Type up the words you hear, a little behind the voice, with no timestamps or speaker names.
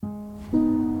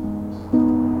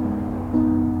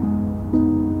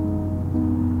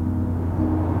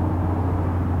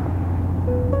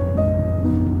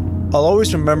I'll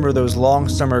always remember those long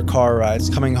summer car rides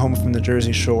coming home from the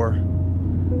Jersey Shore.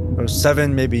 I was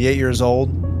 7, maybe 8 years old.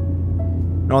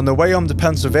 And on the way home to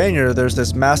Pennsylvania, there's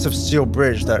this massive steel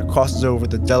bridge that crosses over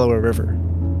the Delaware River.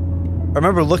 I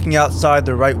remember looking outside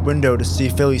the right window to see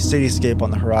Philly's cityscape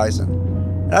on the horizon.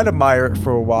 And I'd admire it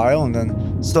for a while and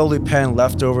then slowly pan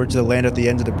left over to the land at the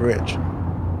end of the bridge.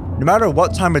 No matter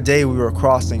what time of day we were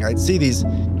crossing, I'd see these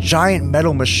giant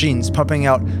metal machines pumping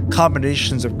out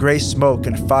combinations of gray smoke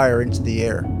and fire into the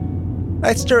air.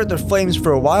 I'd stare at their flames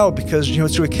for a while because,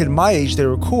 to a kid my age, they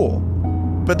were cool.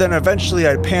 But then eventually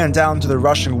I'd pan down to the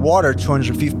rushing water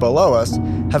 200 feet below us,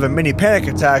 have a mini panic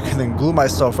attack, and then glue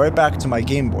myself right back to my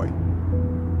Game Boy.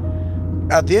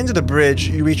 At the end of the bridge,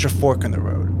 you reach a fork in the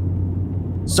road.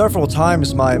 Several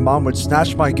times my mom would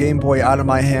snatch my Game Boy out of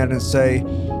my hand and say,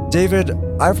 "David,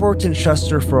 I've worked in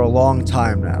Chester for a long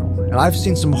time now, and I've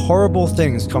seen some horrible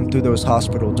things come through those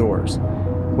hospital doors.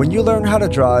 When you learn how to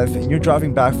drive and you're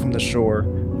driving back from the shore,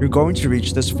 you're going to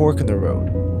reach this fork in the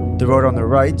road. The road on the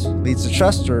right leads to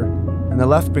Chester, and the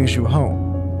left brings you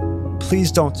home.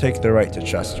 Please don't take the right to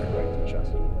Chester."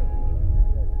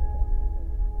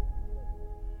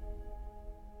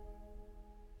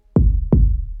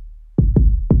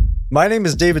 My name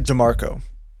is David DeMarco.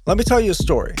 Let me tell you a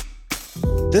story.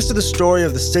 This is the story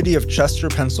of the city of Chester,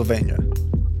 Pennsylvania.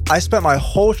 I spent my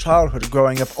whole childhood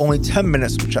growing up only 10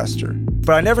 minutes from Chester,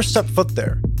 but I never stepped foot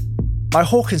there. My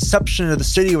whole conception of the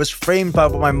city was framed by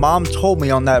what my mom told me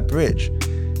on that bridge.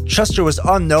 Chester was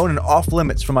unknown and off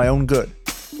limits for my own good.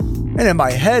 And in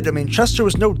my head, Chester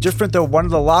was no different than one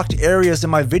of the locked areas in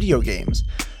my video games.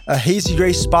 A hazy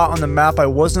gray spot on the map I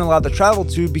wasn't allowed to travel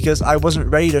to because I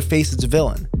wasn't ready to face its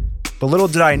villain. But little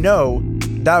did I know,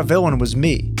 that villain was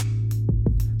me.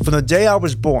 From the day I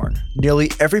was born, nearly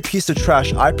every piece of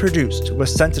trash I produced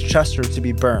was sent to Chester to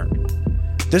be burned.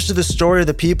 This is the story of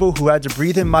the people who had to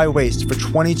breathe in my waste for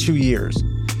 22 years.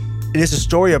 It is a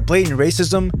story of blatant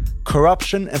racism,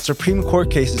 corruption, and Supreme Court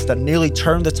cases that nearly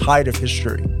turned the tide of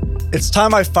history. It's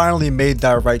time I finally made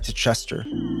that right to Chester.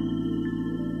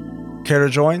 Care to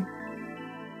join?